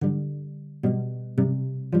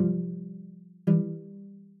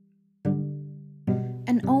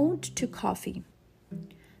An ode to coffee.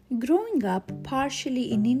 Growing up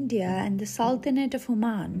partially in India and the Sultanate of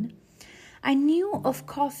Oman, I knew of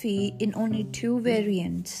coffee in only two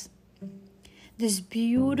variants. This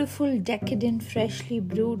beautiful, decadent, freshly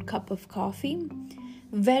brewed cup of coffee,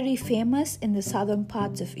 very famous in the southern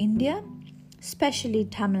parts of India, especially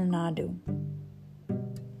Tamil Nadu.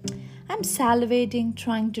 I'm salivating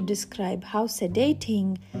trying to describe how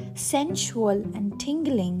sedating, sensual, and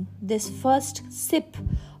tingling this first sip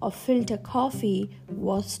of filter coffee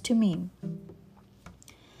was to me.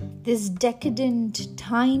 This decadent,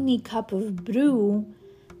 tiny cup of brew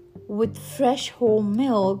with fresh whole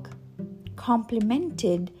milk,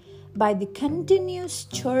 complemented by the continuous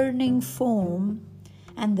churning foam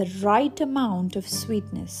and the right amount of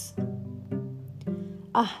sweetness.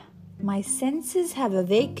 My senses have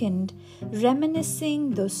awakened,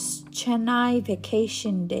 reminiscing those Chennai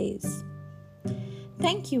vacation days.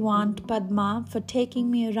 Thank you, Aunt Padma, for taking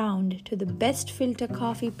me around to the best filter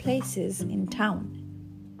coffee places in town.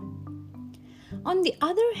 On the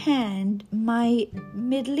other hand, my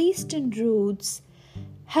Middle Eastern roots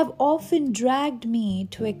have often dragged me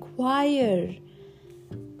to acquire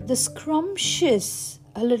the scrumptious,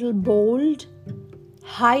 a little bold,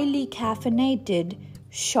 highly caffeinated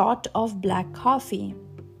shot of black coffee,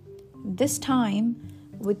 this time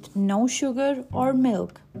with no sugar or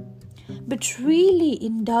milk, but really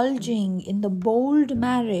indulging in the bold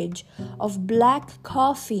marriage of black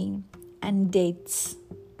coffee and dates.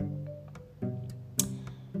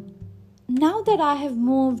 Now that I have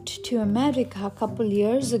moved to America a couple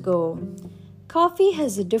years ago, coffee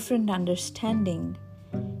has a different understanding.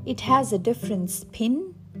 It has a different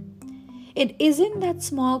spin. It isn't that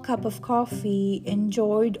small cup of coffee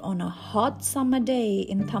enjoyed on a hot summer day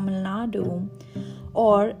in Tamil Nadu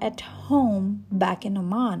or at home back in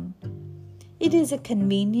Oman. It is a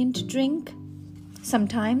convenient drink,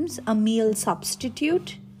 sometimes a meal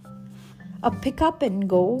substitute, a pick up and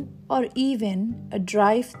go, or even a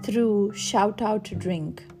drive-through shout-out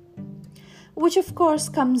drink, which of course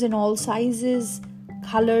comes in all sizes,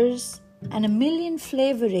 colors, and a million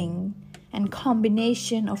flavoring and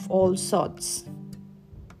combination of all sorts.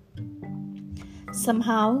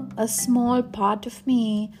 Somehow, a small part of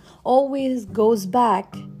me always goes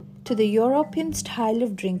back to the European style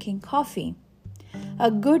of drinking coffee. A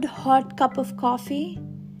good hot cup of coffee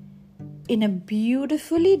in a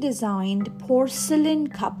beautifully designed porcelain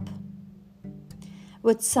cup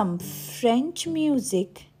with some French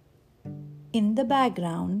music in the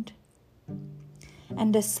background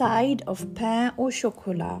and a side of pain au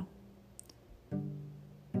chocolat.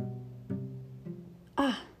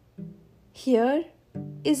 Here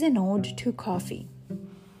is an ode to coffee.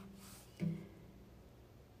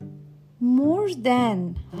 More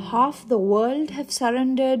than half the world have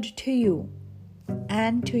surrendered to you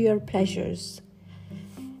and to your pleasures.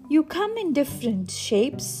 You come in different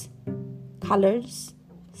shapes, colors,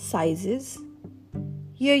 sizes.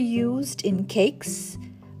 You're used in cakes,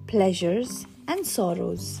 pleasures, and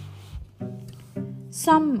sorrows.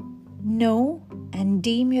 Some know and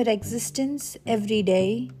deem your existence every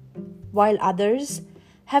day, while others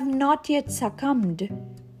have not yet succumbed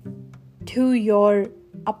to your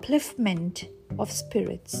upliftment of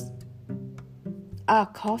spirits.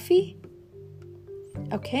 Coffee?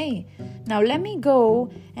 Okay, now let me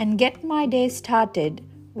go and get my day started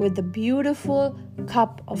with a beautiful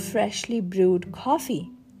cup of freshly brewed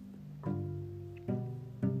coffee.